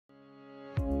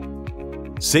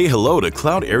Say hello to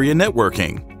Cloud Area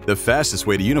Networking, the fastest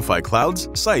way to unify clouds,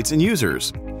 sites, and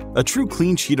users. A true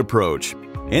clean sheet approach,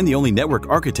 and the only network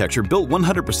architecture built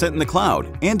 100% in the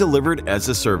cloud and delivered as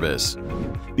a service.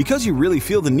 Because you really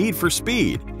feel the need for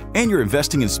speed, and you're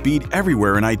investing in speed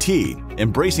everywhere in IT,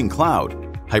 embracing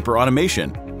cloud,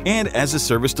 hyper-automation, and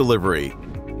as-a-service delivery.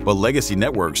 But legacy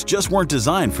networks just weren't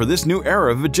designed for this new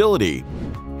era of agility.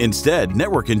 Instead,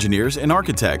 network engineers and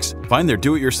architects find their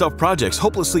do-it-yourself projects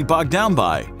hopelessly bogged down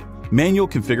by manual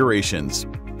configurations,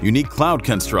 unique cloud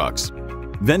constructs,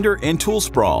 vendor and tool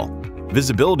sprawl,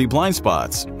 visibility blind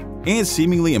spots, and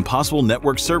seemingly impossible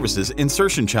network services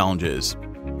insertion challenges.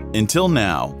 Until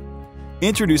now.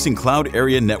 Introducing Cloud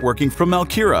Area Networking from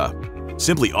Alkira.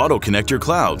 Simply auto-connect your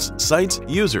clouds, sites,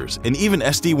 users, and even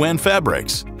SD-WAN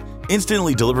fabrics.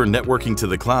 Instantly deliver networking to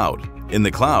the cloud, in the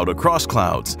cloud across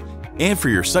clouds, and for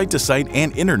your site-to-site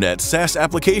and internet SaaS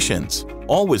applications,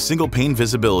 all with single-pane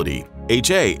visibility,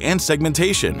 HA, and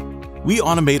segmentation. We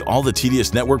automate all the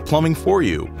tedious network plumbing for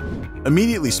you.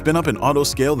 Immediately spin up and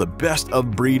auto-scale the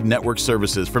best-of-breed network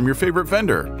services from your favorite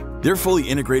vendor. They're fully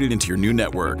integrated into your new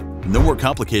network. No more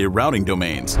complicated routing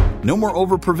domains, no more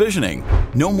over-provisioning,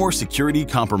 no more security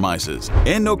compromises,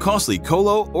 and no costly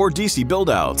colo or DC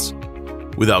build-outs.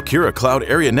 With Alkira Cloud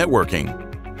Area Networking,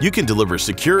 you can deliver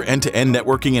secure end-to-end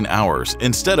networking in hours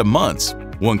instead of months,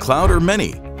 one cloud or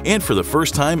many, and for the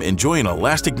first time enjoy an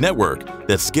elastic network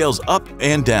that scales up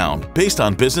and down based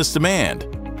on business demand.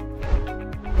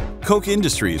 Koch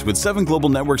Industries, with 7 global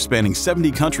networks spanning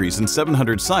 70 countries and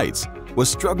 700 sites, was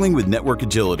struggling with network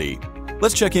agility.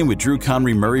 Let's check in with Drew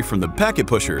Conry-Murray from the Packet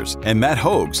Pushers and Matt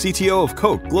Hogue, CTO of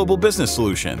Koch Global Business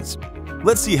Solutions.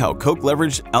 Let's see how Koch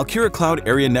leveraged Alkira Cloud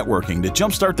Area Networking to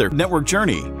jumpstart their network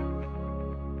journey.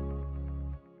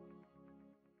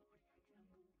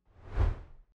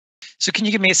 So can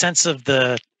you give me a sense of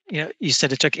you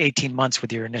said it took 18 months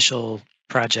with your initial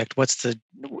project.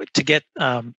 To get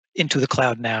into the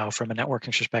cloud now from a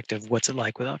networking perspective, what's it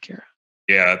like with Alkira?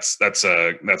 Yeah, that's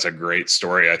a great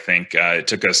story. I think it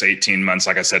took us 18 months,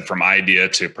 like I said, from idea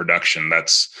to production.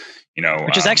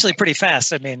 Which is actually pretty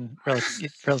fast. I mean,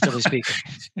 relatively speaking.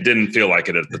 It didn't feel like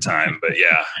it at the time, but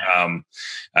yeah,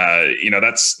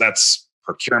 that's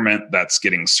procurement, that's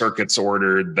getting circuits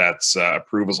ordered, that's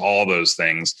approvals, all those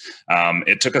things.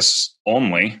 It took us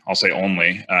I'll say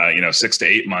only 6 to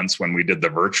 8 months when we did the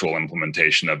virtual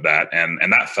implementation of that. And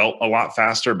that felt a lot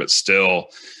faster, but still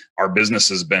our business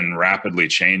has been rapidly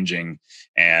changing,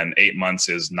 and 8 months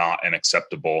is not an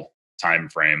acceptable time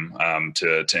frame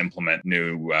to implement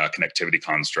new connectivity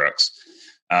constructs.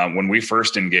 When we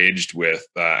first engaged with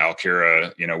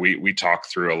Alkira, we talked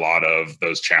through a lot of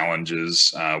those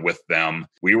challenges with them.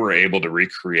 We were able to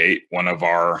recreate one of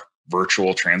our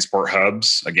virtual transport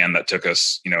hubs. Again, that took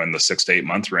us, in the 6 to 8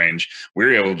 month range. We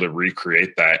were able to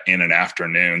recreate that in an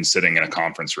afternoon sitting in a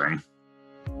conference room.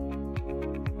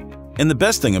 And the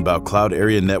best thing about Cloud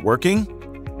Area Networking?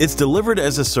 It's delivered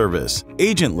as a service,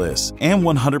 agentless, and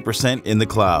 100% in the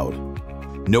cloud.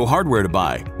 No hardware to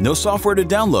buy, no software to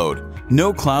download,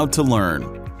 no cloud to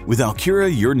learn. With Alkira,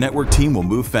 your network team will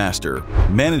move faster,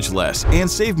 manage less, and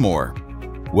save more.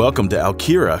 Welcome to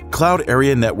Alkira Cloud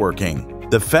Area Networking,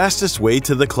 the fastest way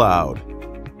to the cloud.